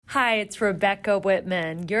Hi, it's Rebecca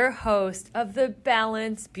Whitman, your host of the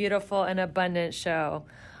Balanced, Beautiful, and Abundant Show.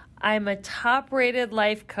 I'm a top-rated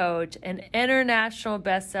life coach, an international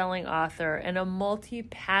best-selling author, and a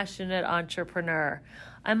multi-passionate entrepreneur.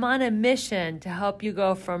 I'm on a mission to help you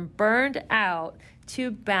go from burned out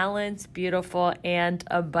to balanced, beautiful, and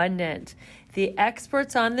abundant. The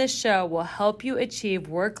experts on this show will help you achieve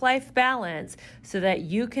work-life balance so that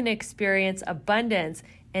you can experience abundance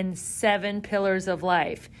in 7 pillars of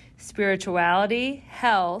life: spirituality,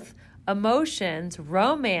 health, emotions,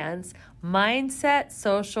 romance, mindset,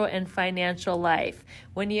 social, and financial life.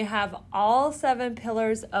 When you have all 7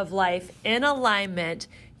 pillars of life in alignment,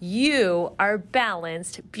 you are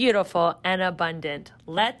balanced, beautiful, and abundant.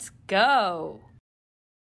 Let's go.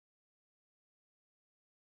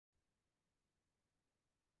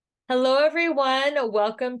 Hello, everyone.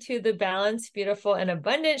 Welcome to the Balanced, Beautiful, and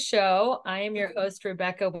Abundant Show. I am your host,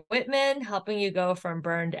 Rebecca Whitman, helping you go from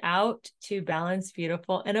burned out to balanced,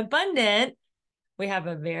 beautiful, and abundant. We have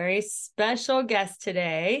a very special guest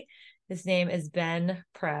today. His name is Ben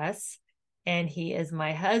Press, and he is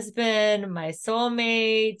my husband, my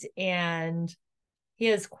soulmate, and he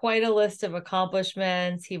has quite a list of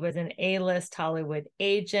accomplishments. He was an A-list Hollywood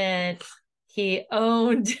agent. He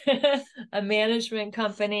owned a management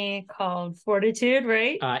company called Fortitude,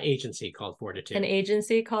 right? Agency called Fortitude. An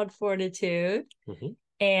agency called Fortitude. Mm-hmm.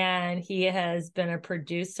 And he has been a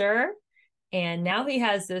producer. And now he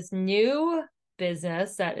has this new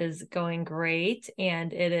business that is going great.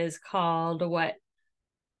 And it is called what?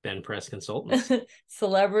 Ben Press Consultants.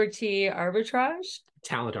 Celebrity arbitrage?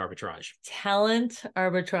 Talent arbitrage. Talent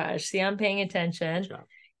arbitrage. See, I'm paying attention.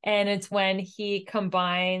 And it's when he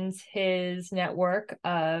combines his network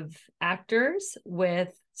of actors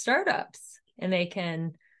with startups, and they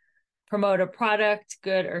can promote a product,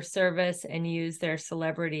 good or service, and use their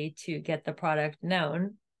celebrity to get the product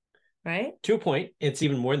known, right? To a point, it's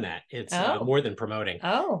even more than that. It's more than promoting.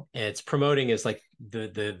 It's promoting is like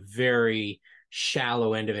the very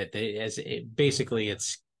shallow end of it. Basically,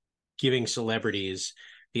 it's giving celebrities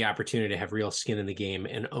the opportunity to have real skin in the game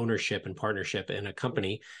and ownership and partnership in a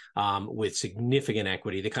company with significant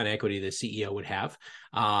equity, the kind of equity the CEO would have.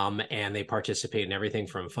 And they participate in everything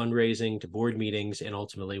from fundraising to board meetings. And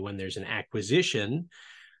ultimately, when there's an acquisition,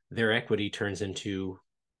 their equity turns into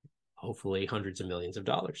hopefully hundreds of millions of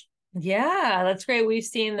dollars. Yeah, that's great. We've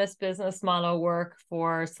seen this business model work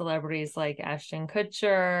for celebrities like Ashton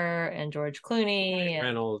Kutcher and George Clooney, Ryan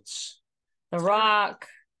Reynolds, The Rock.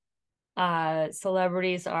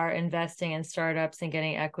 Celebrities are investing in startups and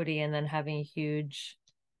getting equity and then having huge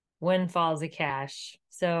windfalls of cash.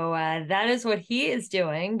 So that is what he is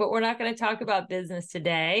doing, but we're not going to talk about business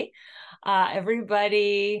today.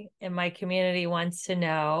 Everybody in my community wants to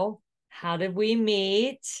know, how did we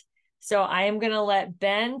meet? So I am going to let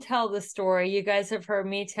Ben tell the story. You guys have heard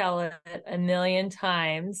me tell it a million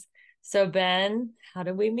times. So Ben, how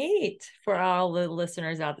did we meet for all the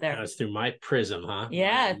listeners out there? It's through my prism, huh?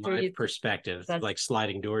 Yeah. My perspective, like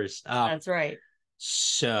sliding doors. That's right.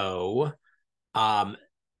 So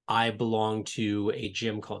I belong to a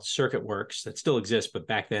gym called Circuit Works that still exists, but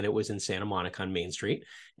back then it was in Santa Monica on Main Street,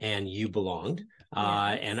 and you belonged.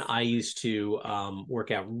 Yes. And I used to work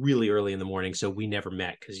out really early in the morning, so we never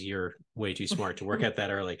met because you're way too smart to work out that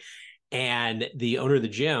early. And the owner of the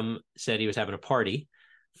gym said he was having a party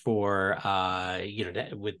for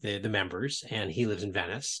with the members, and he lives in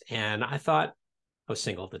Venice. And I thought, I was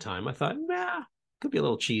single at the time, I thought, could be a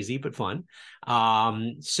little cheesy but fun.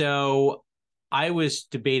 So I was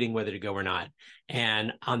debating whether to go or not.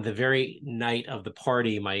 And on the very night of the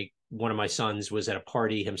party, one of my sons was at a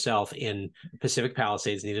party himself in Pacific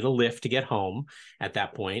Palisades, needed a lift to get home at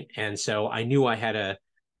that point. And so I knew I had a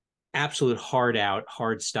absolute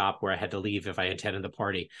hard stop where I had to leave if I attended the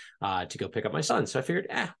party to go pick up my son. So I figured,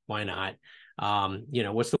 why not?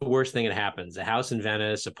 What's the worst thing that happens? A house in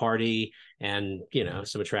Venice, a party, and,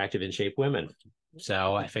 some attractive in shape women.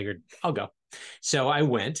 So I figured I'll go. So I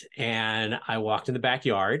went and I walked in the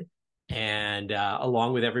backyard, and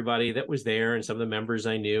along with everybody that was there and some of the members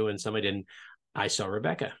I knew and some I didn't, I saw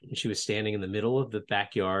Rebecca, and she was standing in the middle of the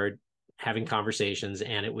backyard having conversations.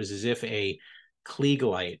 And it was as if a Klieg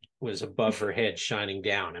light was above her head shining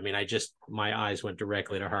down. I mean, my eyes went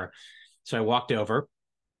directly to her. So I walked over,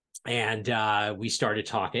 and we started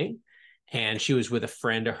talking, and she was with a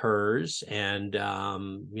friend of hers and,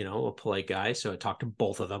 a polite guy. So I talked to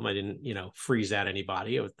both of them. I didn't, freeze out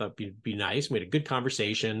anybody. I thought it'd be nice. We had a good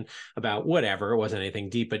conversation about whatever. It wasn't anything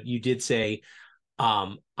deep, but you did say,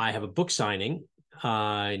 I have a book signing,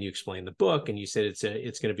 and you explained the book, and you said it's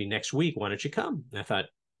going to be next week. Why don't you come? And I thought,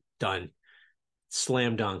 done.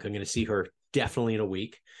 Slam dunk. I'm going to see her definitely in a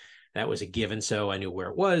week. That was a given. So I knew where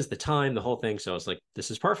it was, the time, the whole thing. So I was like, this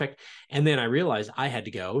is perfect. And then I realized I had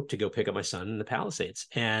to go pick up my son in the Palisades.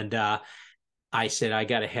 And I said, I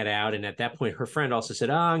got to head out. And at that point, her friend also said,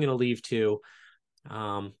 I'm going to leave too.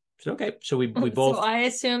 So okay. So we both. So I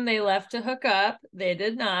assume they left to hook up. They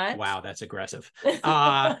did not. Wow, that's aggressive.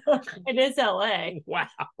 It is LA. Wow.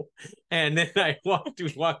 And then I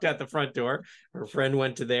walked out the front door. Her friend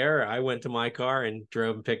went to there. I went to my car and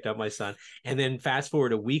drove and picked up my son. And then fast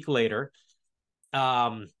forward a week later,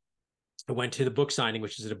 I went to the book signing,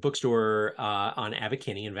 which is at a bookstore on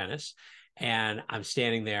Avicenni in Venice. And I'm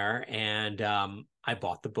standing there, and I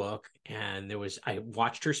bought the book, and I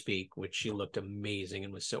watched her speak, which she looked amazing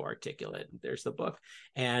and was so articulate. There's the book.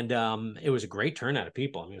 And it was a great turnout of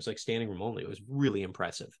people. I mean, it was like standing room only. It was really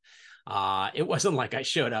impressive. It wasn't like I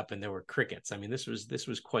showed up and there were crickets. I mean, this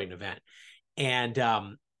was quite an event. And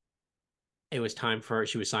it was time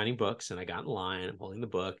she was signing books, and I got in line. I'm holding the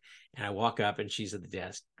book, and I walk up, and she's at the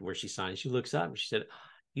desk where she signed. She looks up and she said,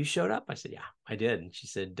 you showed up? I said, yeah, I did. And she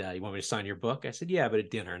said, you want me to sign your book? I said, yeah, but at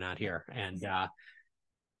dinner, not here. And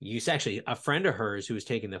actually, a friend of hers who was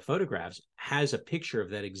taking the photographs has a picture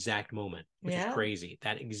of that exact moment, which is crazy,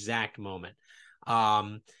 that exact moment.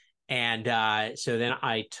 So then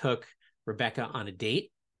I took Rebecca on a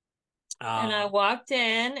date. And I walked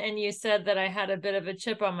in, and you said that I had a bit of a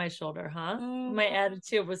chip on my shoulder, huh? My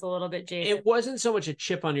attitude was a little bit jaded. It wasn't so much a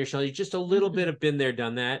chip on your shoulder, just a little bit of been there,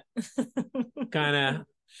 done that. Kind of,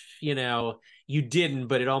 you didn't,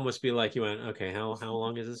 but it almost be like you went, okay, how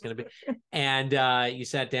long is this going to be? And you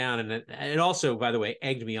sat down, and it also, by the way,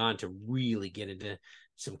 egged me on to really get into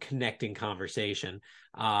some connecting conversation.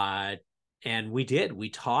 And we did.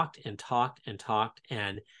 We talked and talked and talked.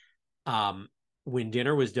 And when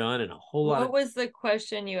dinner was done, and a whole lot. What was the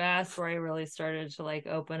question you asked where I really started to like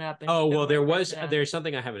open up? And there's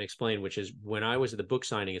something I haven't explained, which is when I was at the book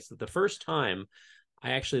signing, it's the first time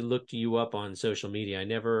I actually looked you up on social media.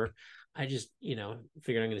 I just,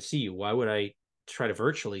 figured I'm going to see you. Why would I try to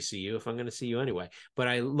virtually see you if I'm going to see you anyway? But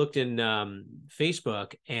I looked in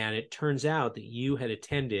Facebook, and it turns out that you had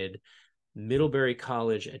attended Middlebury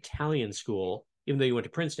College Italian School. Even though you went to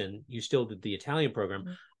Princeton, you still did the Italian program.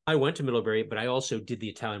 Mm-hmm. I went to Middlebury, but I also did the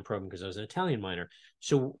Italian program because I was an Italian minor.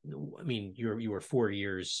 So, I mean, you were 4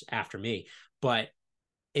 years after me, but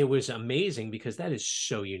it was amazing because that is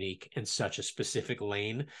so unique and such a specific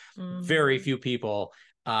lane. Mm-hmm. Very few people,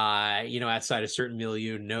 outside a certain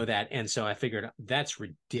milieu know that. And so I figured that's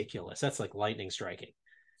ridiculous. That's like lightning striking.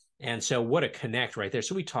 And so what a connect right there.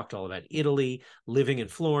 So we talked all about Italy, living in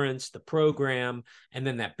Florence, the program, and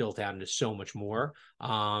then that built out into so much more.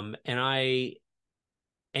 And I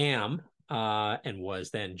am and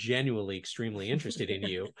was then genuinely extremely interested in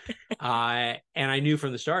you. And I knew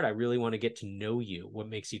from the start, I really want to get to know you, what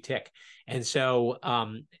makes you tick. And so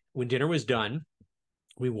when dinner was done,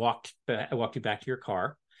 I walked you back to your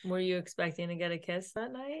car. Were you expecting to get a kiss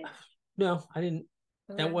that night? No, I didn't.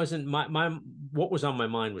 Okay. That wasn't what was on my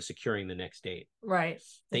mind was securing the next date. Right.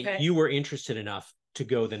 That you were interested enough to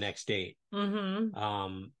go the next date.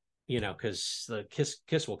 Mm-hmm. Because the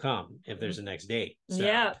kiss will come if there's a next date. So,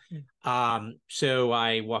 yeah. So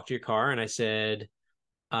I walked to your car and I said,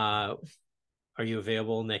 are you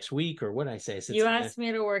available next week? Or what did I say? You asked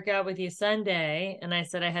me to work out with you Sunday, and I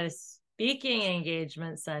said I had a speaking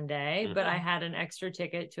engagement Sunday, mm-hmm. but I had an extra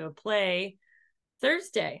ticket to a play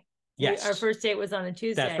Thursday. Yes. Our first date was on a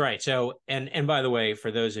Tuesday. That's right. So, and by the way, for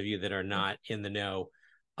those of you that are not in the know,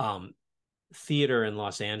 theater in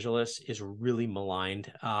Los Angeles is really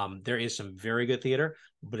maligned. There is some very good theater,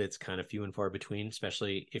 but it's kind of few and far between,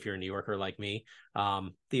 especially if you're a New Yorker like me.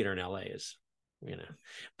 Theater in LA is,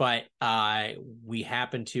 but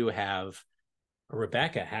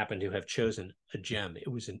Rebecca happened to have chosen a gem.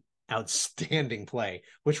 It was an outstanding play,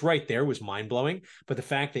 which right there was mind-blowing. But the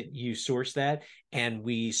fact that you sourced that and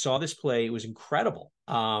we saw this play, it was incredible,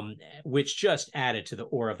 which just added to the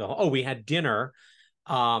aura of the whole. Oh, we had dinner.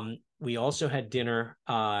 We also had dinner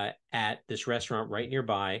at this restaurant right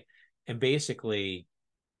nearby, and basically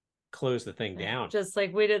closed the thing down. Just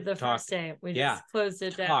like we did the first day. We just closed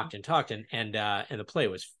it down. Talked, and the play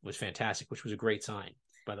was fantastic, which was a great sign,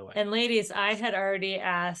 by the way. And ladies, I had already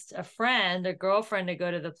asked a girlfriend to go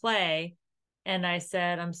to the play, and I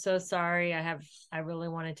said, I'm so sorry. I really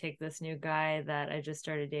want to take this new guy that I just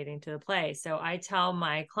started dating to the play. So I tell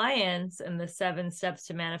my clients in the 7 Steps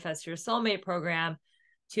to Manifest Your Soulmate program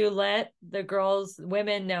to let the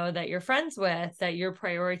women know that you're friends with, that your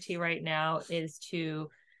priority right now is to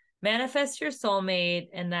manifest your soulmate,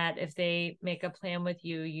 and that if they make a plan with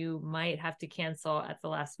you, you might have to cancel at the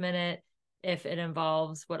last minute if it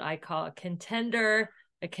involves what I call a contender,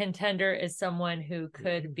 a contender is someone who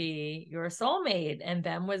could be your soulmate, and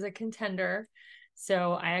Ben was a contender.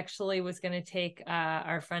 So I actually was going to take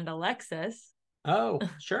our friend Alexis. Oh,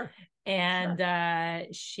 sure. And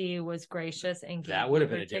she was gracious and gave that would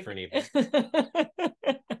have her been a different ticket.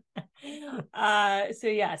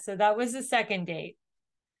 evening. So that was the second date.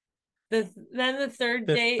 Then the third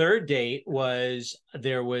The date. third date was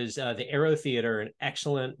there was the Aero Theater, an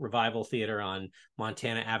excellent revival theater on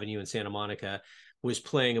Montana Avenue in Santa Monica, was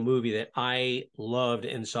playing a movie that I loved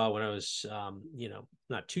and saw when I was,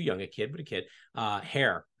 not too young a kid, but a kid.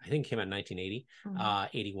 Hair, I think came out in 1980,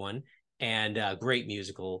 81, and great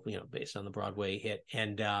musical, based on the Broadway hit.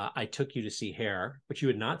 And I took you to see Hair, which you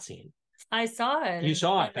had not seen. I saw it. You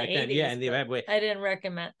saw it back then, yeah. And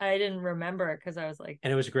I didn't remember it because I was like,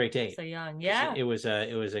 and it was a great date. So young, yeah. It was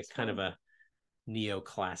a kind of a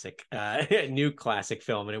neoclassic, new classic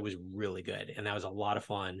film, and it was really good, and that was a lot of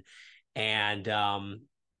fun. And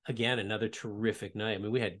again, another terrific night. I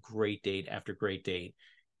mean, we had great date after great date,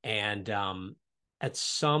 and at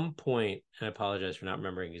some point, and I apologize for not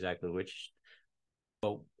remembering exactly which,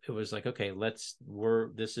 but it was like, okay,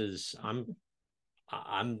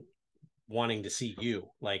 I'm wanting to see you,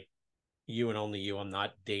 like you and only you. I'm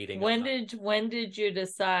not dating. When did you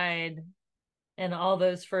decide in all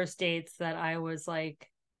those first dates that I was like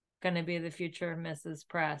going to be the future Mrs.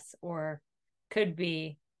 Press, or could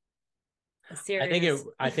be a serious?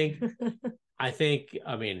 I think.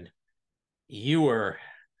 I mean, you were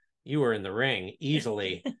in the ring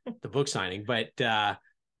easily, the book signing, but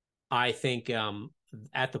I think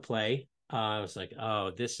at the play, I was like,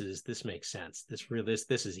 oh, this makes sense. This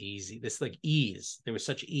is easy. This like ease. There was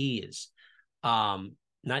such ease.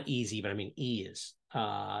 Not easy, but I mean ease.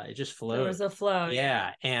 It just flowed. There was a flow.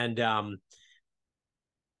 Yeah. And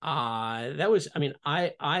that was, I mean,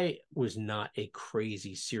 I was not a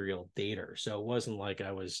crazy serial dater. So it wasn't like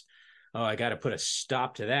I was, oh, I got to put a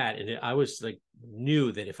stop to that. And I was like,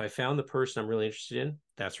 knew that if I found the person I'm really interested in,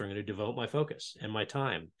 that's where I'm going to devote my focus and my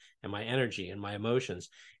time and my energy and my emotions.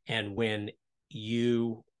 And when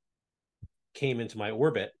you came into my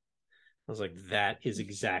orbit, I was like, that is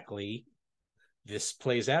exactly, this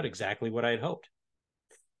plays out exactly what I had hoped.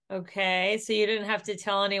 Okay. So you didn't have to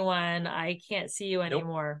tell anyone, I can't see you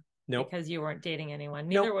anymore. Nope. Because you weren't dating anyone.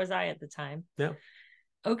 Neither was I at the time. No.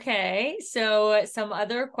 Okay. So some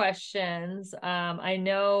other questions. I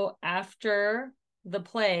know after the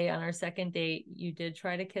play on our second date, you did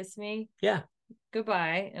try to kiss me. Yeah.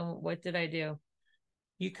 Goodbye. And what did I do?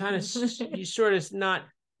 You kind of, you sort of not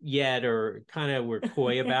yet, or kind of were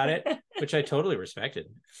coy about it, which I totally respected.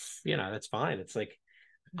 That's fine. It's like,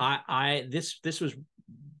 this was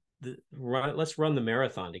let's run the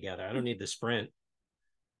marathon together. I don't need the sprint.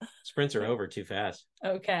 Sprints are over too fast.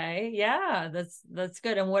 Okay. Yeah, that's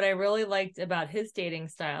good. And what I really liked about his dating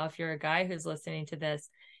style, if you're a guy who's listening to this,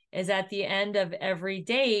 is at the end of every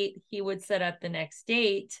date, he would set up the next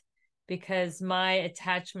date, because my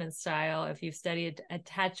attachment style, if you've studied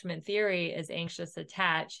attachment theory, is anxious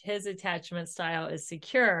attach. His attachment style is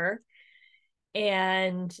secure.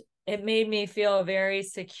 And it made me feel very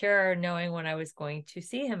secure knowing when I was going to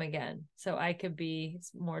see him again. So I could be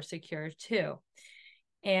more secure too.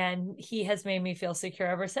 And he has made me feel secure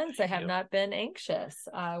ever since. I have not been anxious.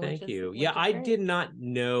 Thank you. Yeah, I did not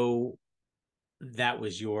know that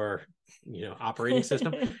was your, operating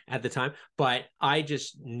system at the time, but I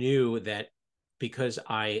just knew that because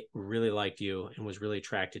I really liked you and was really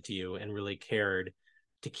attracted to you and really cared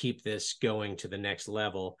to keep this going to the next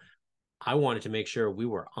level, I wanted to make sure we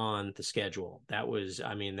were on the schedule. That was,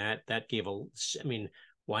 I mean, that gave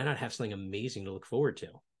why not have something amazing to look forward to?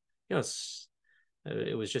 It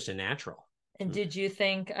was just a natural. And did you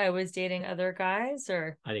think I was dating other guys,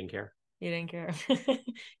 or? I didn't care. You didn't care.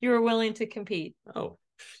 You were willing to compete. Oh,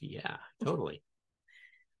 yeah, totally.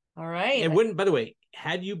 All right. It wouldn't, by the way,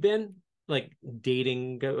 had you been like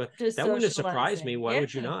dating, that wouldn't have surprised me. Why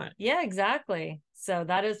would you not? Yeah, exactly. So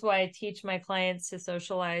that is why I teach my clients to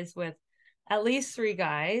socialize with at least 3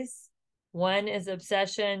 guys. 1 is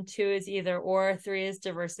obsession, 2 is either or, 3 is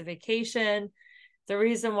diversification. The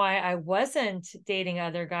reason why I wasn't dating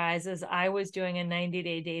other guys is I was doing a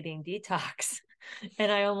 90-day dating detox.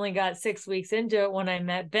 And I only got 6 weeks into it when I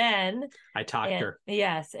met Ben. I talked her.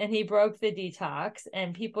 Yes. And he broke the detox.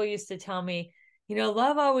 And people used to tell me,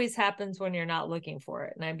 love always happens when you're not looking for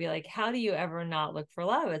it. And I'd be like, how do you ever not look for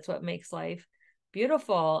love? It's what makes life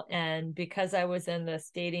beautiful. And because I was in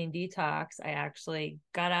this dating detox, I actually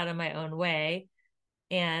got out of my own way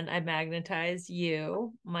and I magnetized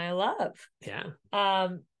you, my love. Yeah.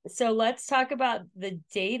 So let's talk about the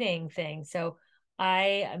dating thing. So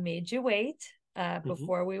I made you wait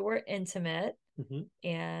before we were intimate. Mm-hmm.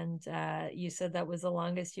 And you said that was the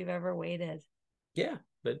longest you've ever waited. Yeah.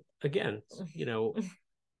 But again,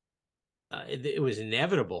 it was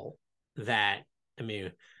inevitable that, I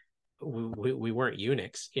mean, we weren't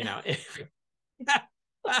eunuchs,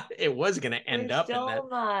 it was going to We're end up still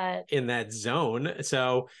not. in that zone.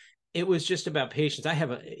 So it was just about patience. I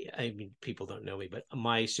mean, people don't know me, but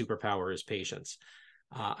my superpower is patience.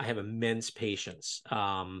 I have immense patience.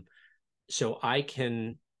 So I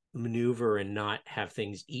can maneuver and not have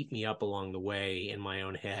things eat me up along the way in my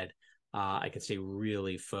own head. I can stay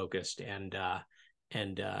really focused and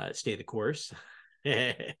stay the course.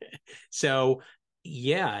 So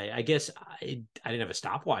yeah, I guess I didn't have a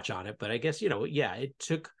stopwatch on it, but I guess, yeah, it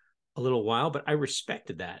took a little while, but I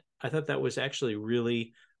respected that. I thought that was actually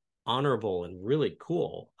really honorable and really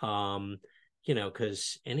cool.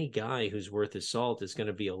 Because any guy who's worth his salt is going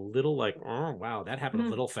to be a little like, oh, wow, that happened a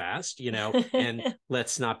little fast, and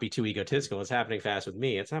let's not be too egotistical. It's happening fast with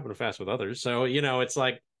me. It's happening fast with others. So, it's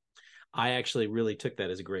like, I actually really took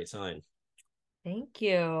that as a great sign. Thank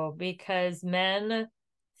you. Because men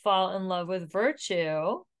fall in love with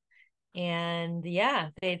virtue. And yeah,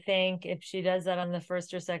 they think if she does that on the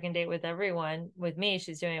first or second date with everyone, with me,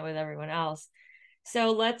 she's doing it with everyone else.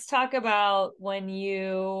 So let's talk about when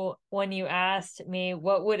you asked me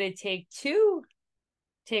what would it take to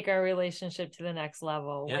take our relationship to the next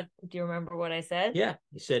level. Yeah. What do you remember what I said? Yeah.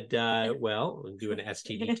 You said, well, we'll do an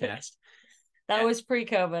STD test. That was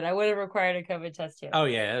pre-COVID. I would have required a COVID test too. Oh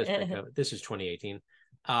yeah, that was pre-COVID. This is 2018.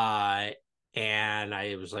 And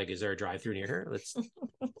I was like, is there a drive-through near here?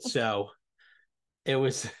 So it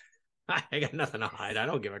was, I got nothing to hide. I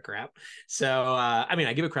don't give a crap. So I mean,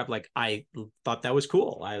 I give a crap. Like, I thought that was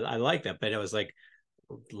cool. I like that, but it was like,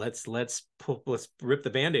 let's rip the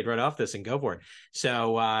Band-Aid right off this and go for it.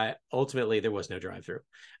 So ultimately there was no drive-through.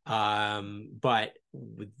 But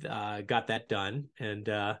got that done,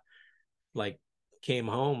 and like came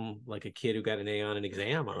home like a kid who got an A on an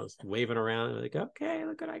exam. I was waving around like, okay,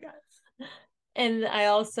 look what I got. And I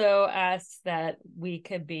also asked that we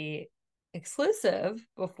could be exclusive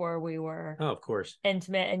before we were of course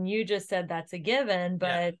intimate, and you just said that's a given,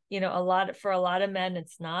 but for a lot of men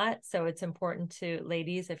it's not. So it's important to,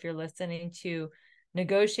 ladies, if you're listening, to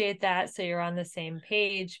negotiate that so you're on the same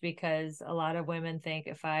page, because a lot of women think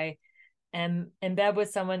if I am in bed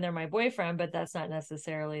with someone, they're my boyfriend, but that's not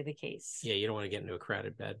necessarily the case. Yeah, you don't want to get into a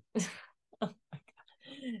crowded bed. Oh my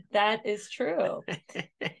God. That is true.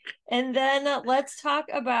 And then let's talk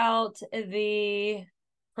about the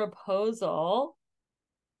proposal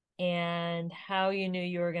and how you knew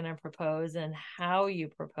you were going to propose and how you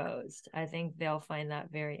proposed. I think they'll find that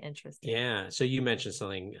very interesting. Yeah. So you mentioned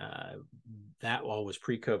something that all was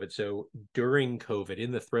pre-COVID. So during COVID,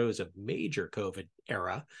 in the throes of major COVID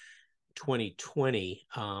era, 2020,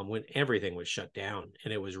 when everything was shut down,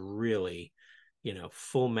 and it was really,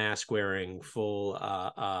 full mask wearing, full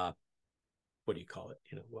what do you call it?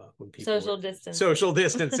 When people social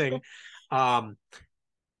distancing.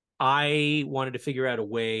 I wanted to figure out a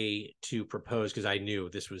way to propose because I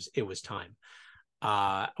knew it was time.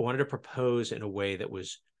 I wanted to propose in a way that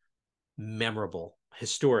was memorable,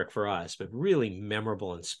 historic for us, but really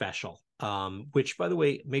memorable and special. Which, by the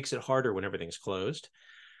way, makes it harder when everything's closed.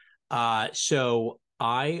 So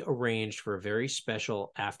I arranged for a very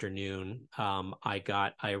special afternoon.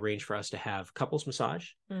 I arranged for us to have couples massage,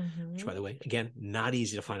 which, by the way, again, not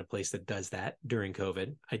easy to find a place that does that during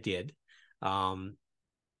COVID. I did.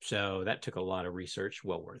 So that took a lot of research,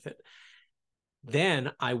 well worth it.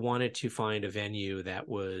 Then I wanted to find a venue that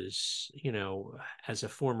was, as a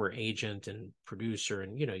former agent and producer,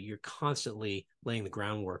 and, you're constantly laying the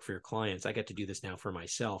groundwork for your clients. I get to do this now for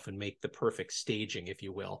myself and make the perfect staging, if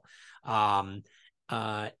you will. And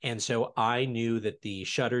so I knew that the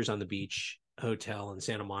Shutters on the Beach Hotel in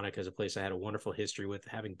Santa Monica is a place I had a wonderful history with,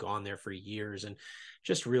 having gone there for years and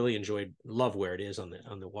just really love where it is on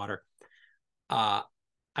the water.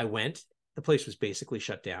 I went. The place was basically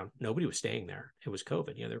shut down. Nobody was staying there. It was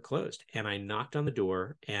COVID. They were closed. And I knocked on the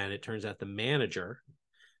door, and it turns out the manager,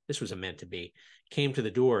 this was a meant to be, came to the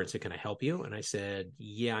door and said, "Can I help you?" And I said,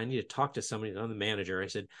 "Yeah, I need to talk to somebody." I'm the manager. I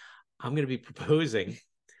said, "I'm going to be proposing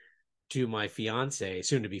to my fiance,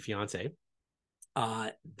 soon to be fiance,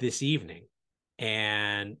 this evening."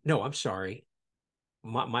 And no, I'm sorry.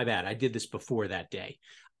 My bad. I did this before that day.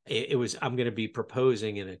 It was, I'm going to be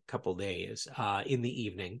proposing in a couple days, in the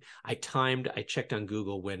evening. I checked on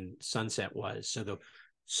Google when sunset was, so the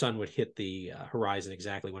sun would hit the horizon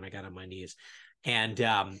exactly when I got on my knees. And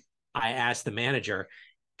I asked the manager,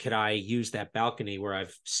 could I use that balcony where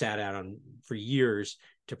I've sat out on for years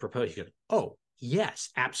to propose? He goes, "Oh yes,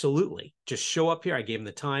 absolutely. Just show up here. I gave him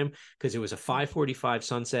the time because it was a 5:45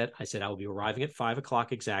 sunset. I said, I will be arriving at 5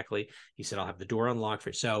 o'clock exactly. He said, I'll have the door unlocked for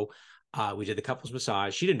you. So we did the couples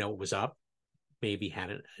massage. She didn't know what was up. Maybe had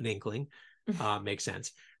an inkling. Makes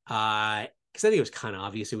sense. Because I think it was kind of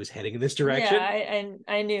obvious it was heading in this direction. Yeah,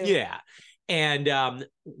 I knew. Yeah. And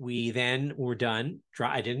we then were done.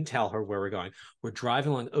 I didn't tell her where we're going. We're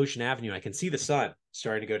driving along Ocean Avenue. I can see the sun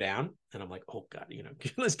starting to go down. And I'm like, oh God,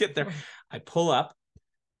 let's get there. I pull up.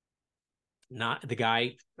 Not the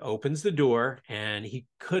guy opens the door, and he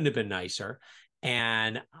couldn't have been nicer.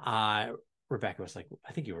 And Rebecca was like,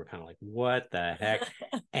 I think you were kind of like, what the heck?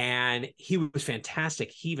 And he was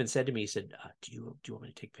fantastic. He even said to me, he said, do you want me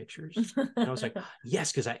to take pictures? And I was like,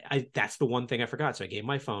 yes, because I that's the one thing I forgot. So I gave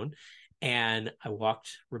my phone and I walked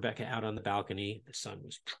Rebecca out on the balcony. The sun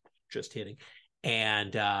was just hitting.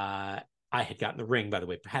 And I had gotten the ring, by the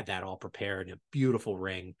way, had that all prepared, a beautiful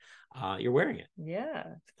ring. You're wearing it. Yeah,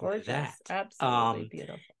 it's gorgeous. That. Absolutely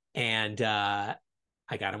beautiful. And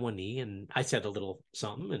I got on one knee and I said a little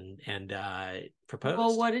something and proposed.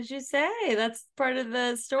 Well, what did you say? That's part of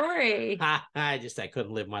the story. I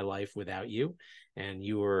couldn't live my life without you, and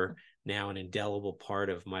you were now an indelible part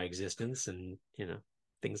of my existence, and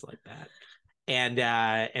things like that. And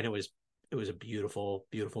it was a beautiful,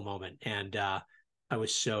 beautiful moment, and I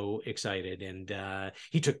was so excited. And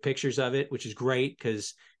he took pictures of it, which is great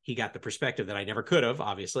because he got the perspective that I never could have,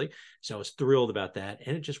 obviously. So I was thrilled about that,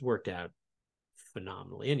 and it just worked out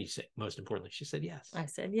phenomenally. And you said, most importantly, she said yes. I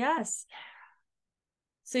said yes.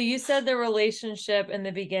 So you said the relationship in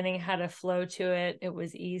the beginning had a flow to it. It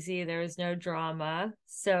was easy. There was no drama.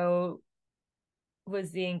 So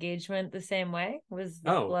was the engagement the same way? Was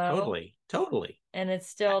the flow? Totally. And it's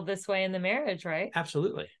still this way in the marriage, right?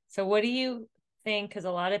 Absolutely. So what do you think? Because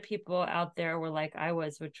a lot of people out there were like I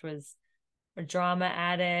was, which was a drama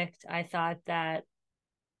addict. I thought that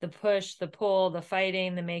the push, the pull, the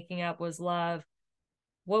fighting, the making up was love.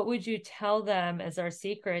 What would you tell them as our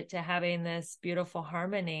secret to having this beautiful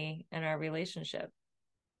harmony in our relationship?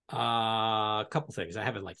 A couple things. I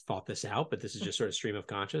haven't thought this out, but this is just sort of stream of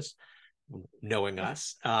conscious, knowing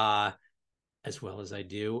us as well as I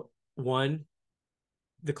do. One,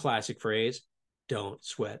 the classic phrase, don't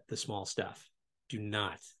sweat the small stuff. Do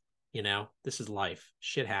not, this is life.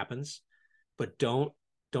 Shit happens, but don't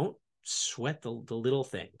sweat the little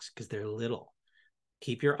things because they're little.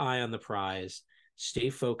 Keep your eye on the prize.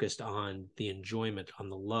 Stay focused on the enjoyment, on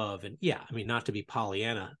the love. And not to be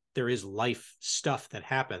Pollyanna, there is life stuff that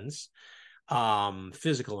happens,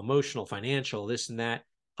 physical, emotional, financial, this and that.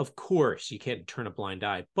 Of course, you can't turn a blind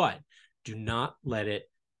eye, but do not let it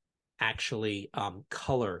actually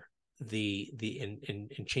color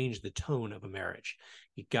and change the tone of a marriage.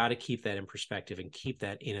 You got to keep that in perspective and keep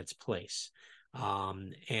that in its place. I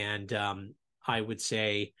would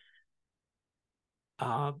say,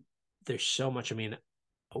 there's so much.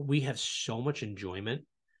 We have so much enjoyment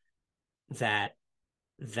that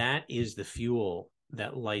is the fuel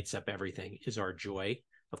that lights up everything, is our joy.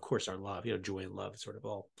 Of course, our love, joy and love, sort of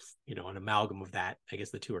all, an amalgam of that. I guess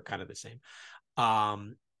the two are kind of the same.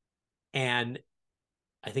 And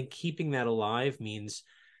I think keeping that alive means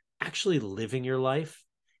actually living your life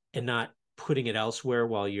and not putting it elsewhere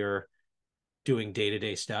while you're doing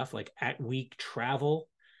day-to-day stuff. We travel.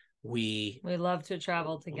 We love to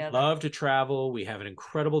travel together. Love to travel. We have an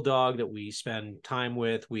incredible dog that we spend time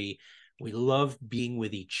with. We love being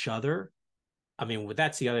with each other.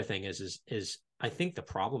 That's the other thing is I think the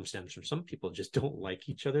problem stems from some people just don't like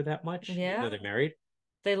each other that much. Yeah. They're married.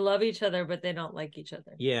 They love each other, but they don't like each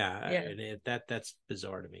other. Yeah. And that's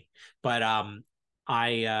bizarre to me. But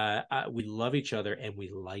we love each other and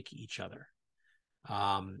we like each other.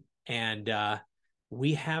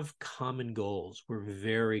 We have common goals. We're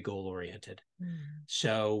very goal oriented.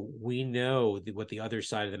 So we know what the other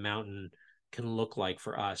side of the mountain can look like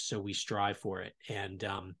for us. So we strive for it. And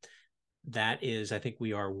that is, I think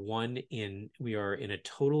we are in a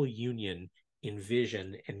total union in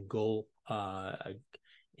vision and goal.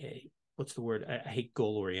 What's the word? I hate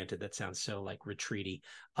goal oriented. That sounds so retreaty.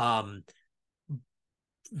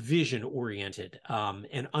 Vision oriented,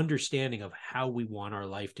 and understanding of how we want our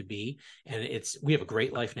life to be. And we have a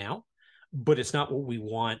great life now, but it's not what we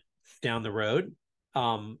want down the road.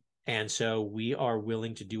 And so we are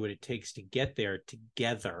willing to do what it takes to get there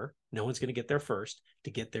together. No one's going to get there first,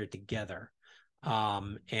 to get there together,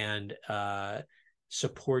 and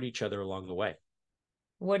support each other along the way.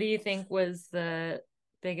 What do you think was the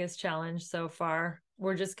biggest challenge so far?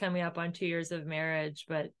 We're just coming up on 2 years of marriage,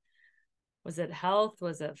 but was it health?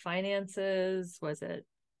 Was it finances? Was it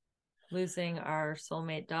losing our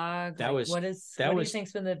soulmate dog. That was what do you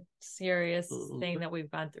think's been the scariest thing that we've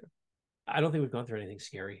gone through? I don't think we've gone through anything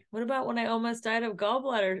scary. What about when I almost died of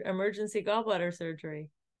emergency gallbladder surgery?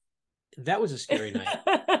 That was a scary night.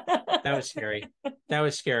 That was scary. That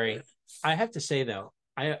was scary. I have to say though,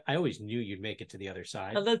 I always knew you'd make it to the other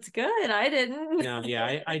side. Oh, that's good. I didn't. No,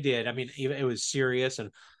 yeah, I did. I mean, it was serious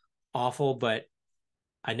and awful, but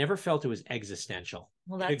I never felt it was existential.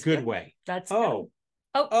 Well, that's in a good way. That's good.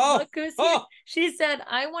 Oh, look who's here. She said,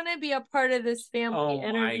 I want to be a part of this family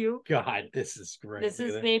interview. Oh my God, this is great. This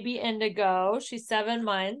is baby Indigo. She's 7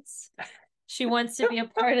 months. She wants to be a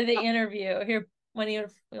part of the interview. Here, when you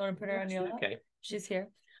want to put her on your lap? Okay. She's here.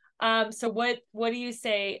 So what do you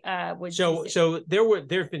say? So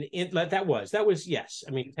there've been that was yes.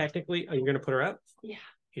 I mean, technically, are you going to put her up? Yeah.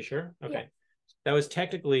 You sure? Okay. Yeah. That was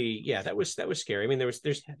technically, that was scary. I mean,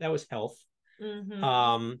 that was health.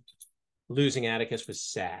 Mm-hmm. Losing Atticus was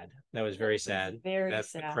sad. That was very sad.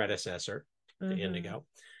 That's sad. The predecessor to Indigo.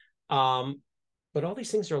 But all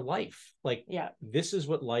these things are life. Like, this is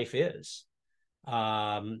what life is.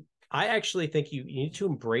 I actually think you need to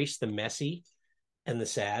embrace the messy and the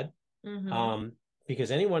sad. Because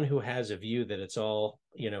anyone who has a view that it's all,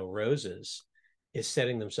 roses is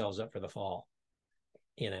setting themselves up for the fall.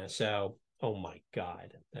 So, oh my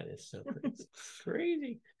God, that is so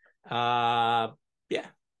crazy. Yeah.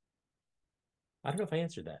 I don't know if I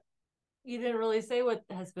answered that. You didn't really say what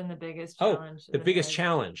has been the biggest challenge. The biggest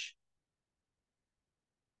challenge.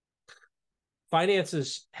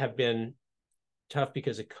 Finances have been tough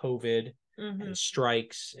because of COVID and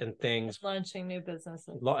strikes and things. Launching new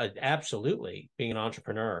businesses. Absolutely. Being an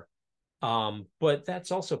entrepreneur. But that's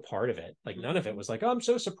also part of it. Like, none of it was like, oh, I'm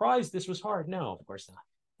so surprised this was hard. No, of course not.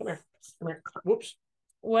 Come here. Whoops.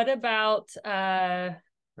 What about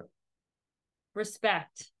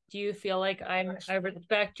respect? Do you feel like I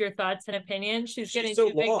respect your thoughts and opinions? She's getting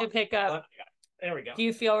too big to pick up. There we go. Do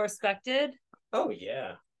you feel respected? Oh,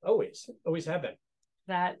 yeah. Always have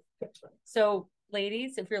been. So,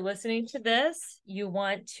 ladies, if you're listening to this, you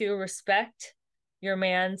want to respect your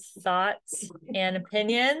man's thoughts and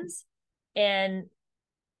opinions, and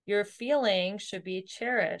your feelings should be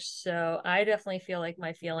cherished. So I definitely feel like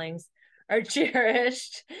my feelings are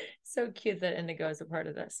cherished. So cute that Indigo is a part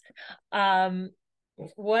of this.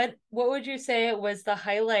 What would you say was the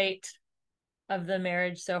highlight of the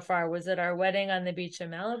marriage so far? Was it our wedding on the beach in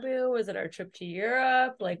Malibu? Was it our trip to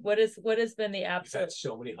Europe? Like, what has been the absolute? We've had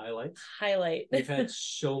so many highlights. We've had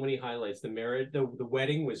so many highlights. The marriage, the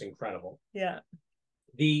wedding was incredible. Yeah.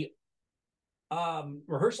 The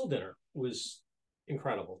rehearsal dinner was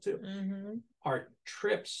incredible too. Our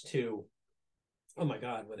trips to, oh my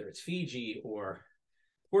God, whether it's Fiji or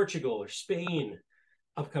Portugal or Spain,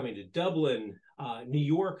 upcoming to Dublin, New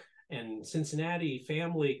York and Cincinnati,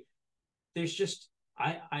 family. There's just,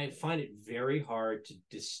 I find it very hard to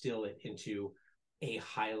distill it into a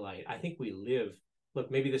highlight. I think we live,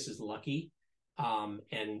 look, maybe this is lucky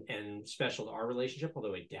and special to our relationship,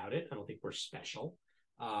 although I doubt it. I don't think we're special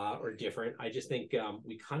or different. I just think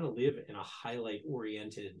we kind of live in a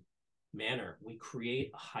highlight-oriented manner. We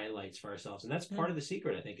create highlights for ourselves. And that's part of the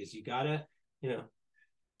secret, I think, is you got to,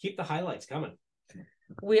 keep the highlights coming.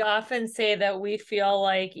 We often say that we feel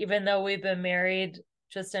like, even though we've been married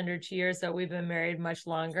just under 2 years, that we've been married much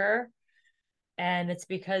longer. And it's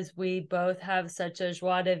because we both have such a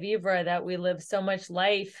joie de vivre that we live so much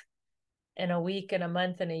life in a week and a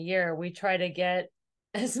month and a year. We try to get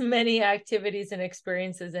as many activities and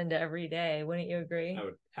experiences into every day. Wouldn't you agree? I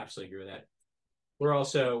would absolutely agree with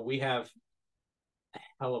that. We have a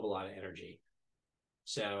hell of a lot of energy.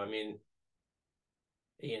 So, I mean,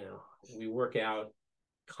 we work out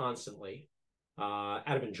constantly out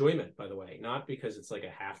of enjoyment, by the way, not because it's like a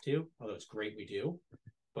have to, although it's great we do,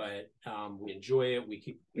 but we enjoy it. We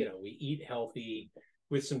keep, we eat healthy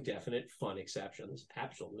with some definite fun exceptions.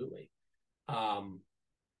 Absolutely.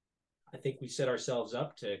 I think we set ourselves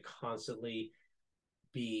up to constantly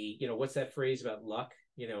be, what's that phrase about luck?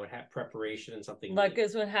 Preparation and something. Luck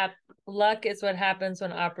is what happens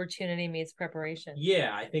when opportunity meets preparation.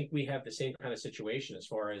 Yeah, I think we have the same kind of situation as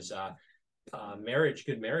far as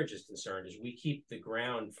good marriage is concerned, is we keep the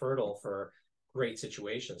ground fertile for great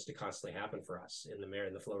situations to constantly happen for us in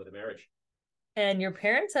the flow of the marriage. And your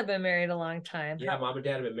parents have been married a long time. Yeah, Mom and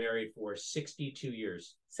Dad have been married for 62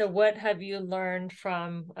 years. So what have you learned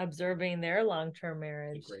from observing their long-term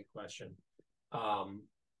marriage? Great question.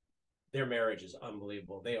 Their marriage is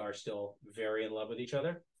unbelievable. They are still very in love with each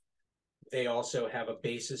other. They also have a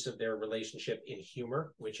basis of their relationship in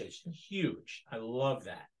humor, which is huge. I love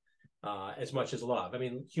that. As much as love. I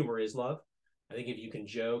mean, humor is love. I think if you can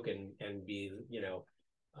joke and be,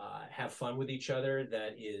 have fun with each other.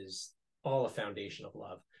 That is all a foundation of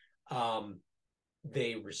love.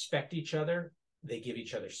 They respect each other. They give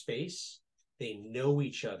each other space. They know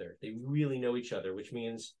each other. They really know each other, which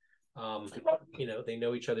means, they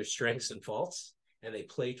know each other's strengths and faults, and they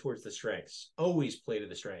play towards the strengths. Always play to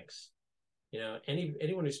the strengths.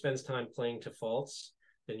 Anyone who spends time playing to faults,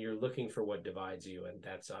 then you're looking for what divides you, and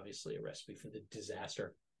that's obviously a recipe for the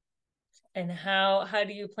disaster. And how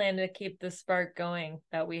do you plan to keep the spark going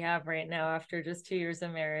that we have right now after just 2 years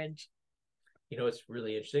of marriage? It's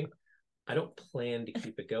really interesting. I don't plan to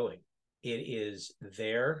keep it going. It is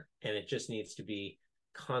there, and it just needs to be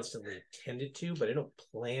constantly tended to, but I don't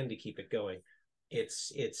plan to keep it going.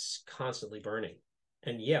 It's constantly burning.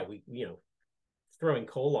 And yeah, we throwing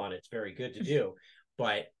coal on it's very good to do,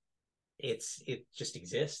 but it just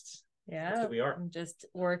exists. Yeah. That's who we are.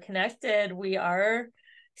 We're connected. We are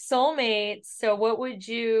soulmates. So what would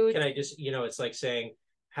you Can I just, it's like saying,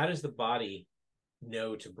 how does the body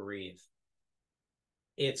know to breathe?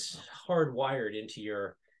 It's hardwired into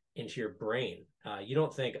your brain. You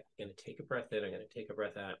don't think, I'm going to take a breath in, I'm going to take a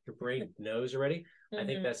breath out. Your brain knows already. I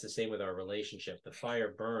think that's the same with our relationship. The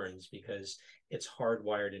fire burns because it's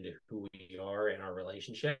hardwired into who we are in our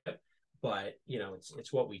relationship. But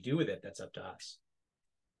it's what we do with it that's up to us.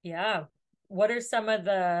 Yeah. What are some of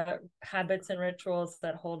the habits and rituals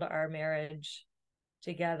that hold our marriage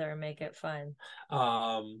together and make it fun?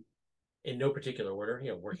 In no particular order,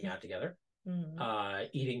 working out together.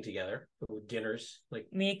 Eating together, dinners, like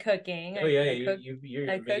me cooking. Oh yeah, you're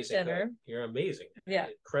I cook dinner. Cook. You're amazing. Yeah,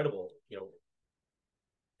 incredible.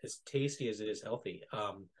 As tasty as it is healthy.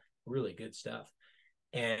 Really good stuff.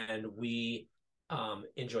 And we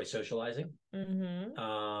enjoy socializing.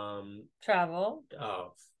 Travel.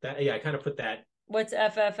 Oh, I kind of put that. What's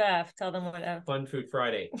FFF? Tell them what Fun Food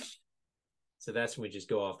Friday. So that's when we just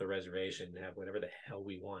go off the reservation and have whatever the hell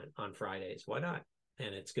we want on Fridays. Why not?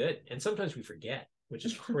 And it's good. And sometimes we forget, which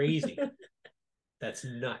is crazy. That's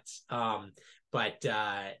nuts. But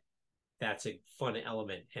that's a fun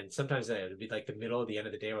element. And sometimes it would be like the middle of the end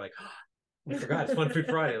of the day. We're like, oh, we forgot it's Fun Food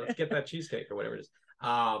Friday. Let's get that cheesecake or whatever it is.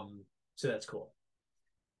 So that's cool.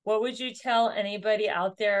 What would you tell anybody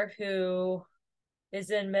out there who is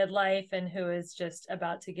in midlife and who is just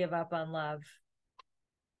about to give up on love?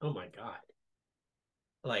 Oh my God.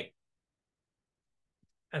 Like,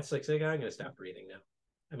 that's like saying, I'm going to stop breathing now.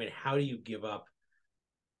 I mean, how do you give up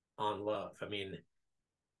on love? I mean,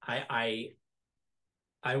 I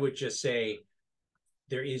would just say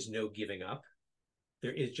there is no giving up.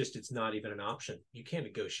 There is just, it's not even an option. You can't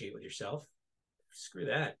negotiate with yourself. Screw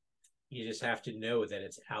that. You just have to know that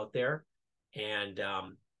it's out there, and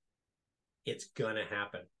it's going to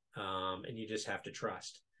happen. And you just have to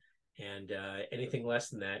trust. And anything less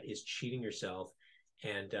than that is cheating yourself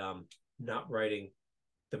and not writing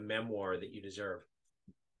the memoir that you deserve.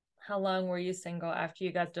 How long were you single after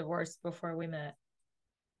you got divorced before we met?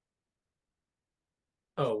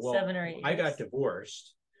 Oh, well, 7 or 8 years. I got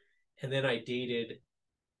divorced, and then I dated.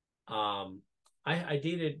 I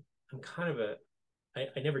dated.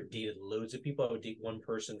 I never dated loads of people. I would date one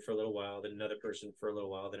person for a little while, then another person for a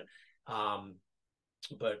little while. Then,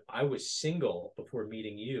 but I was single before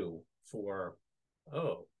meeting you for,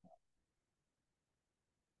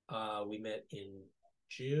 we met in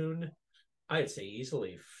June. I'd say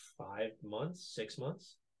easily 5 months, 6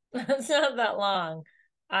 months. It's not that long.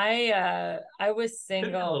 I was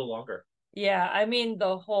single a little longer. Yeah, I mean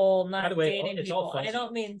the whole not By the way, dating it's people. all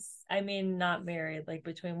fuzzy. I mean not married, like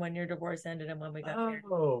between when your divorce ended and when we got married.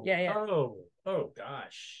 Oh, Yeah. Oh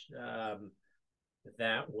gosh.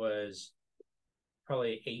 That was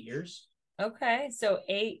probably 8 years. Okay, so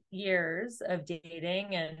 8 years of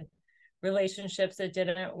dating and relationships that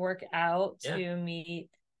didn't work out to meet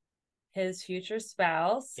his future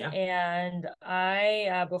spouse. And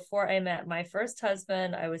I before I met my first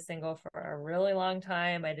husband, I was single for a really long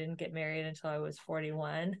time. I didn't get married until I was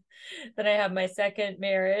 41. Then I had my second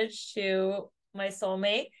marriage to my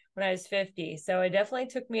soulmate when I was 50. So it definitely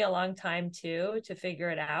took me a long time to figure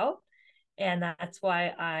it out. And that's why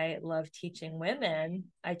I love teaching women.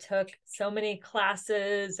 I took so many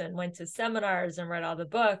classes and went to seminars and read all the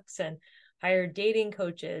books and hired dating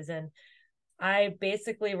coaches, and I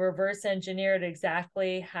basically reverse engineered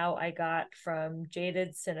exactly how I got from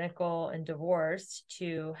jaded, cynical, and divorced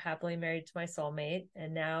to happily married to my soulmate.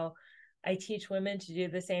 And now I teach women to do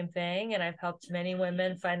the same thing. And I've helped many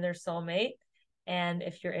women find their soulmate. And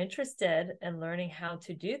if you're interested in learning how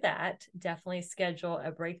to do that, definitely schedule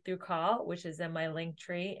a breakthrough call, which is in my link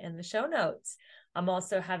tree in the show notes. I'm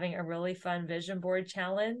also having a really fun vision board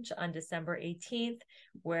challenge on December 18th,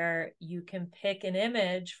 where you can pick an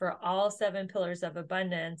image for all 7 pillars of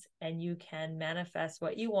abundance and you can manifest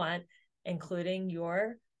what you want, including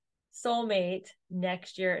your soulmate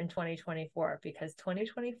next year in 2024, because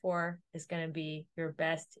 2024 is going to be your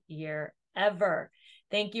best year ever.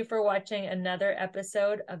 Thank you for watching another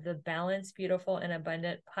episode of the Balanced, Beautiful, and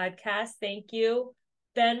Abundant podcast. Thank you,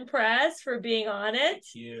 Ben Press, for being on it.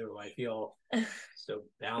 Thank you. I feel so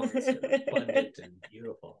balanced and abundant and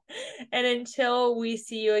beautiful. And until we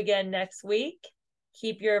see you again next week,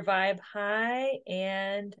 keep your vibe high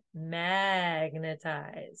and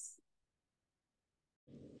magnetize.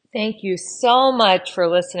 Thank you so much for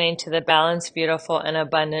listening to the Balanced, Beautiful, and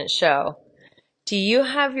Abundant show. Do you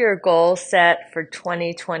have your goal set for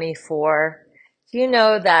 2024? Do you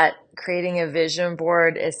know that creating a vision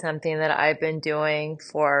board is something that I've been doing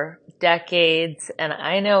for decades, and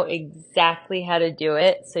I know exactly how to do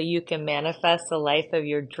it so you can manifest the life of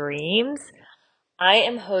your dreams? I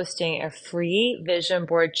am hosting a free vision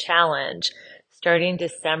board challenge starting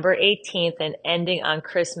December 18th and ending on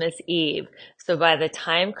Christmas Eve. So by the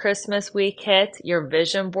time Christmas week hits, your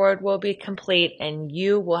vision board will be complete and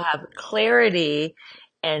you will have clarity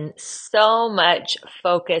and so much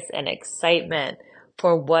focus and excitement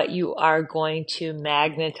for what you are going to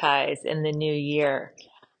magnetize in the new year.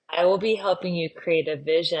 I will be helping you create a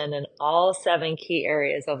vision in all 7 key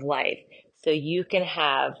areas of life so you can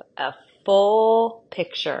have a full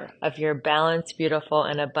picture of your balanced, beautiful,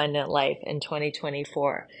 and abundant life in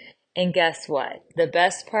 2024. And guess what? The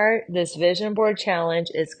best part, this vision board challenge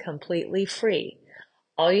is completely free.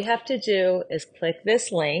 All you have to do is click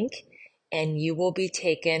this link and you will be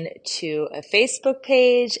taken to a Facebook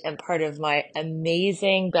page and part of my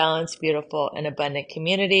amazing, balanced, beautiful, and abundant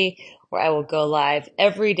community where I will go live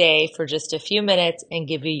every day for just a few minutes and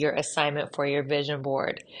give you your assignment for your vision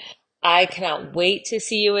board. I cannot wait to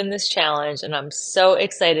see you in this challenge, and I'm so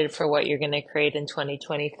excited for what you're going to create in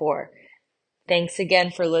 2024. Thanks again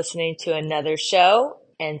for listening to another show,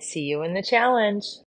 and see you in the challenge.